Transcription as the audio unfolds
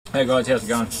Hey guys, how's it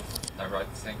going? No, right,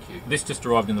 thank you. This just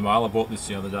arrived in the mail. I bought this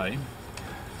the other day,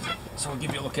 so I'll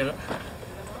give you a look at it.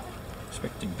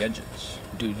 Inspector Gadgets.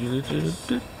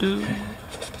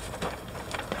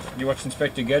 You watch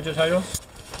Inspector Gadget, Haydos?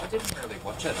 I didn't really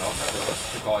watch it.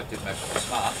 The guy did make it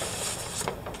smart.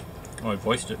 Oh, I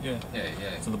voiced it, yeah.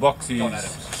 Yeah. So the box John is...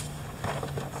 Adams.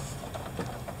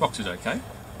 Box is okay.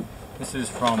 This is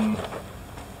from...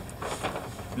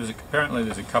 Apparently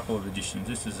there's a couple of editions.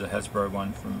 This is a Hasbro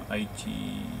one from 80... I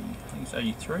think it's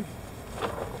 83.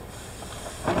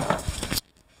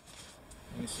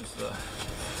 This is the...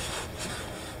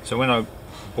 So when I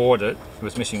bought it, it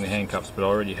was missing the handcuffs, but I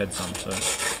already had some, so...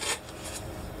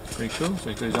 Pretty cool. So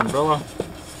he's got his umbrella,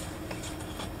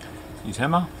 his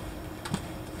hammer,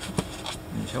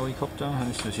 and his helicopter,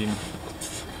 and this is him.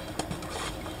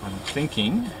 I'm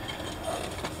thinking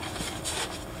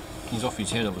he's off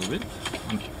his head a little bit.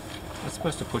 It's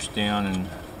supposed to push down and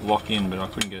lock in, but I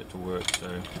couldn't get it to work, so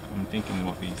I'm thinking there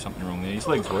might be something wrong there. His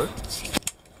legs work.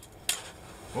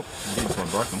 Whoops, I did, so I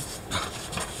broke them.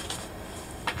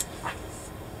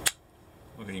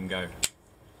 Look at him go.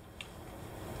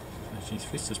 Actually, his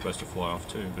fists are supposed to fly off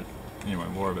too, but anyway,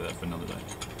 we'll worry about that for another day.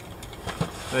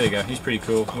 There you go, he's pretty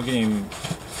cool. We'll get him,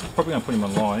 probably going to put him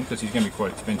online because he's going to be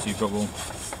quite expensive, but we'll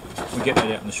get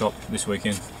that out in the shop this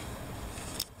weekend.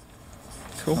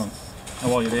 Cool.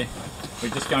 And while you're there, we're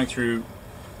just going through,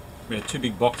 we had 2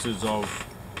 big boxes of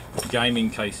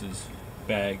gaming cases,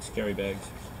 bags, carry bags.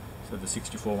 So the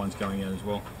 64 one's going out as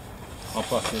well. I'll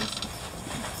plus these.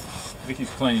 Vicky's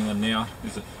cleaning them now.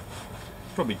 There's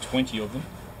probably 20 of them.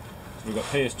 So we've got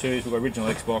PS2s, we've got original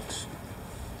Xbox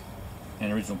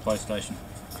and original PlayStation.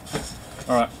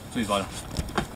 Alright, see you later.